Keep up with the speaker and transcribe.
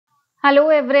Hello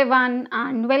everyone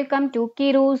and welcome to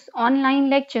Kiru's online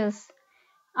lectures.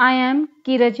 I am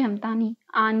Kiraj Hamtani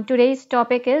and today's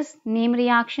topic is name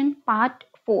reaction part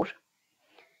 4.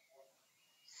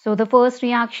 So the first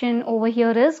reaction over here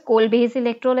is coal-based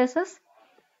electrolysis.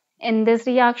 In this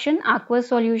reaction, aqueous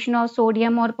solution of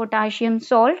sodium or potassium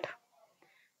salt,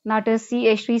 that is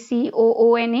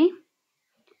CH3COONA,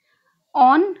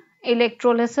 on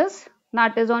electrolysis,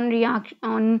 that is on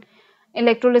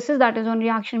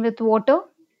reaction with water,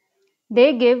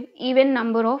 they give even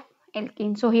number of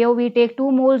alkenes. So here we take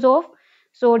 2 moles of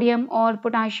sodium or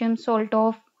potassium salt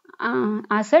of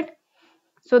acid.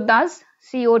 So thus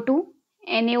CO2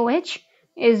 NaOH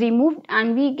is removed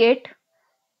and we get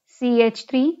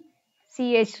CH3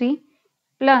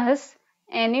 plus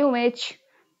NaOH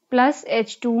plus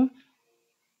H2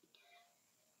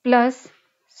 plus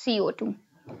CO2.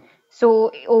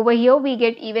 So over here we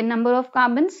get even number of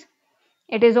carbons.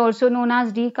 It is also known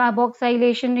as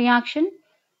decarboxylation reaction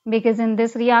because in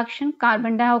this reaction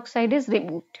carbon dioxide is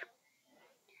removed.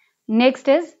 Next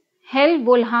is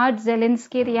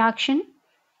Hell-Wohlhard-Zelinsky reaction.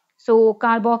 So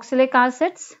carboxylic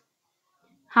acids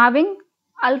having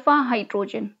alpha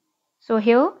hydrogen. So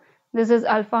here this is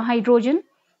alpha hydrogen.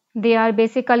 They are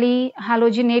basically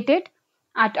halogenated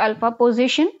at alpha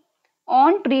position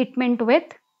on treatment with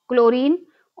chlorine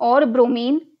or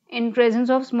bromine in presence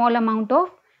of small amount of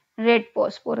red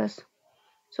phosphorus.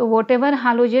 So whatever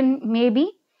halogen may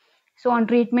be, so on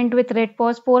treatment with red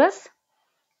phosphorus,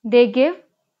 they give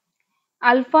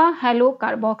alpha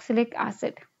halocarboxylic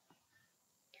acid.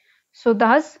 So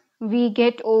thus we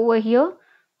get over here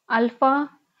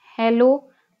alpha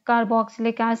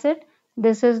halocarboxylic acid.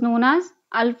 This is known as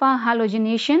alpha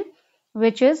halogenation,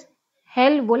 which is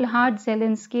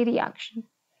Hell-Wohlhard-Zelinsky reaction.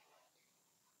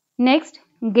 Next,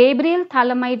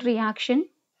 Gabriel-Thalamide reaction.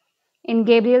 In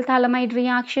Gabriel-Thalamide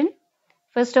reaction,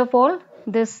 first of all,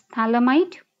 this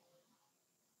thalamide,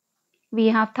 we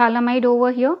have thalamide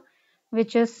over here,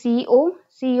 which is CONH.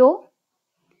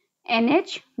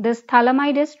 This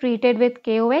thalamide is treated with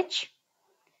KOH.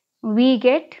 We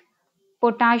get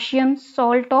potassium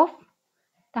salt of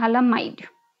thalamide.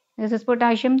 This is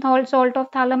potassium salt of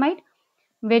thalamide,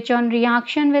 which on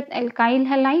reaction with alkyl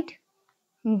halide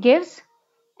gives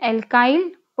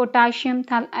alkyl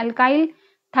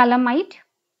thalamide,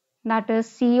 that is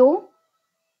CONR,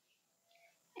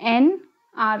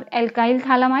 alkyl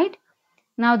thalamide.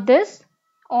 Now this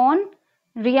on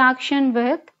reaction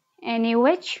with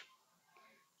NaOH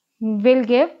will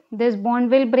give, this bond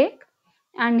will break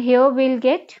and here we'll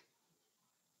get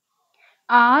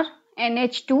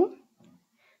RNH2.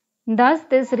 Thus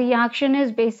this reaction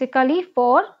is basically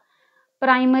for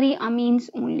primary amines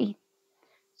only.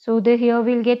 So here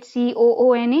we'll get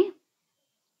COONA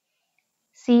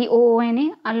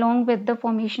along with the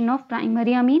formation of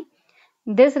primary amine.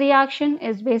 This reaction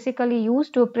is basically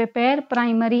used to prepare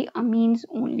primary amines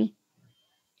only.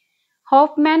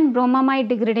 Hofmann-bromamide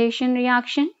degradation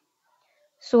reaction.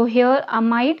 So here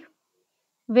amide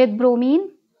with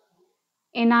bromine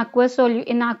in aqueous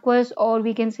or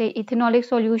we can say ethanolic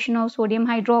solution of sodium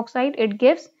hydroxide, it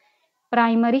gives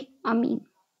primary amine.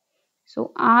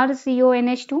 So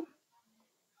RCONH2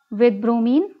 with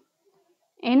bromine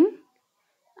in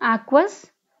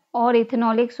aqueous or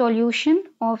ethanolic solution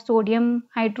of sodium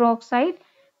hydroxide,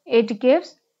 it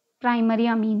gives primary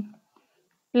amine,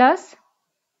 plus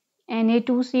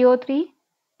Na2CO3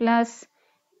 plus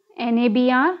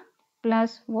NaBr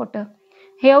plus water.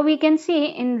 Here we can see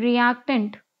in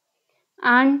reactant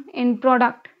and in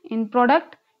product. In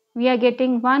product we are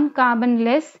getting one carbon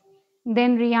less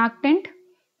than reactant.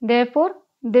 Therefore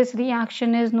this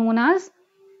reaction is known as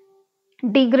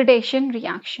degradation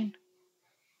reaction.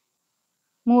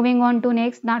 Moving on to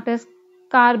next, that is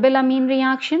carbylamine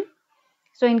reaction.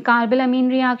 So in carbylamine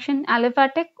reaction,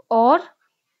 aliphatic or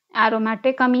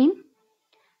aromatic amine,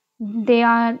 they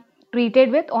are treated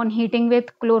with on heating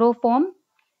with chloroform,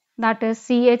 that is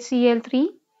CHCl3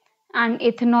 and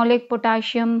ethanolic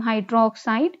potassium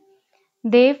hydroxide.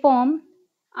 They form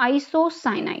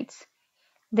isocyanides.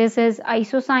 This is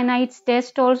isocyanides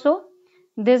test also.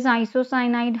 This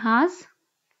isocyanide has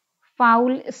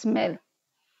foul smell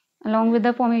along with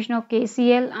the formation of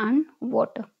KCl and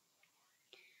water.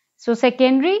 So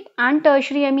secondary and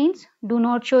tertiary amines do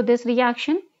not show this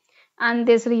reaction, and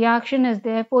this reaction is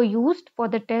therefore used for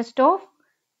the test of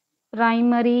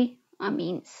primary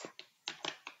amines.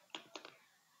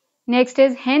 Next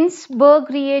is Hensberg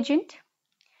reagent,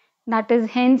 that is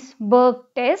Hensberg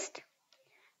test.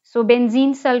 So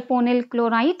benzene sulfonyl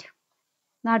chloride,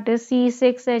 that is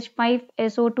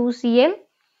C6H5SO2Cl,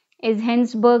 is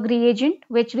Hensberg reagent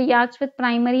which reacts with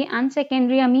primary and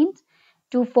secondary amines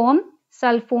to form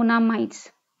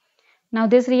sulfonamides. Now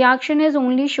this reaction is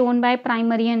only shown by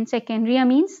primary and secondary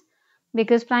amines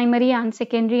because primary and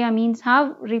secondary amines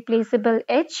have replaceable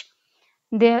H.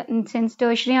 Since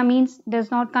tertiary amines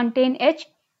does not contain H,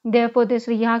 therefore this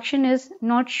reaction is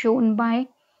not shown by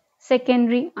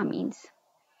secondary amines.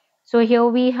 So here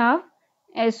we have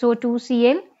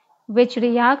SO2Cl which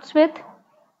reacts with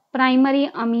primary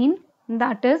amine,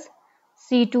 that is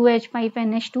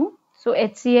C2H5NH2. So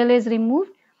HCl is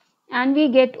removed and we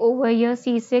get over here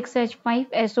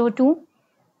C6H5SO2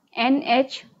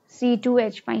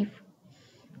 NHC2H5.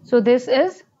 So this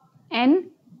is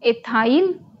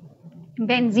N-ethyl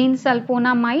benzene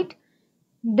sulfonamide.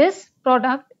 This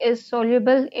product is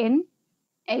soluble in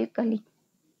alkali.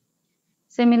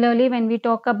 Similarly, when we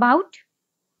talk about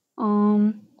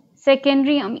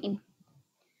secondary amine.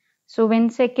 So when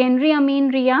secondary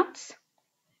amine reacts,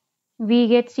 we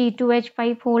get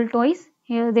C2H5 whole twice.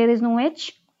 Here there is no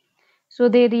H. So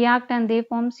they react and they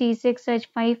form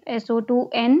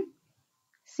C6H5SO2N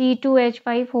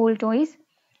C2H5 whole twice.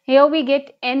 Here we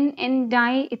get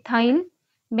N-diethyl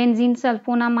benzene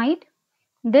sulfonamide.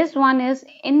 This one is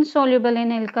insoluble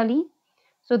in alkali.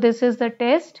 So this is the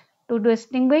test to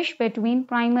distinguish between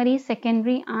primary,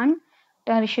 secondary and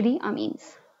tertiary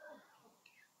amines.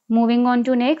 Moving on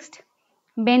to next,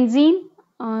 which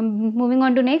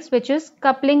is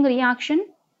coupling reaction.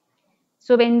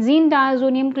 So benzene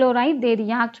diazonium chloride, they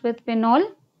react with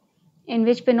phenol, in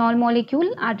which phenol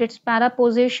molecule at its para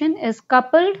position is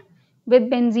coupled with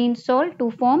benzene salt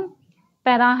to form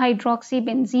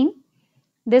para-hydroxybenzene.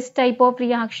 This type of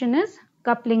reaction is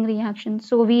coupling reaction.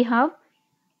 So we have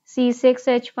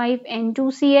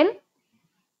C6H5N2Cl.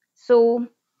 So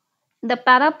the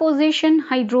para position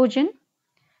hydrogen,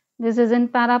 this is in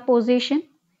para position,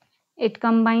 it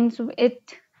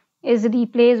is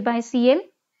replaced by Cl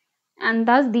and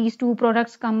thus these two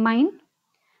products combine.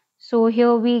 So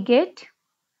here we get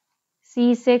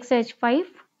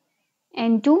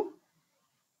C6H5N2,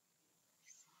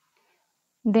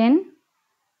 then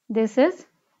this is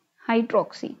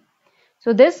hydroxy.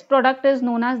 So this product is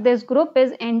known as, this group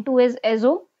is N2 is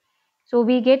azo. So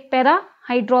we get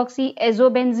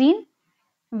para-hydroxyazobenzene,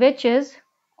 which is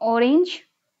orange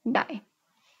dye.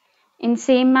 In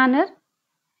same manner,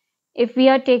 if we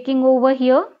are taking over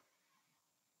here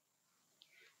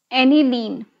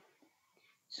aniline,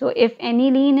 so if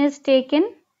aniline is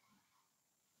taken,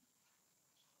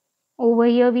 over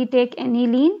here we take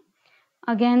aniline,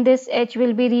 again this H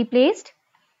will be replaced.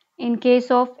 In case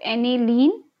of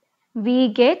aniline, we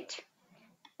get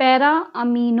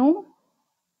para-amino,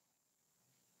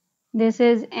 this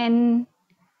is N2,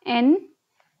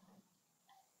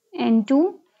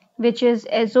 which is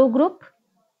azo group.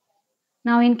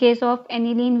 Now in case of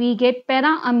aniline, we get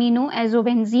para-amino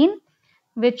azobenzene,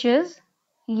 which is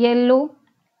yellow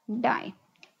dye.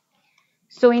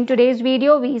 So in today's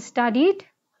video, we studied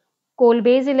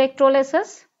coal-base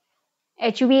electrolysis,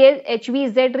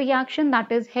 HVZ reaction,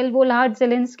 that is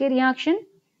Hell-Vollard-Zielinski reaction,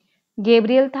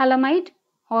 Gabriel thalamide,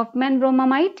 Hoffman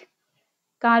bromamide,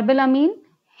 carbylamine,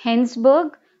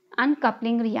 Hensberg and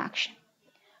coupling reaction.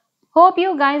 Hope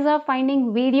you guys are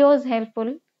finding videos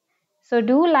helpful. So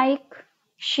do like,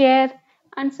 share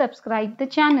and subscribe the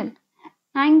channel.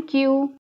 Thank you.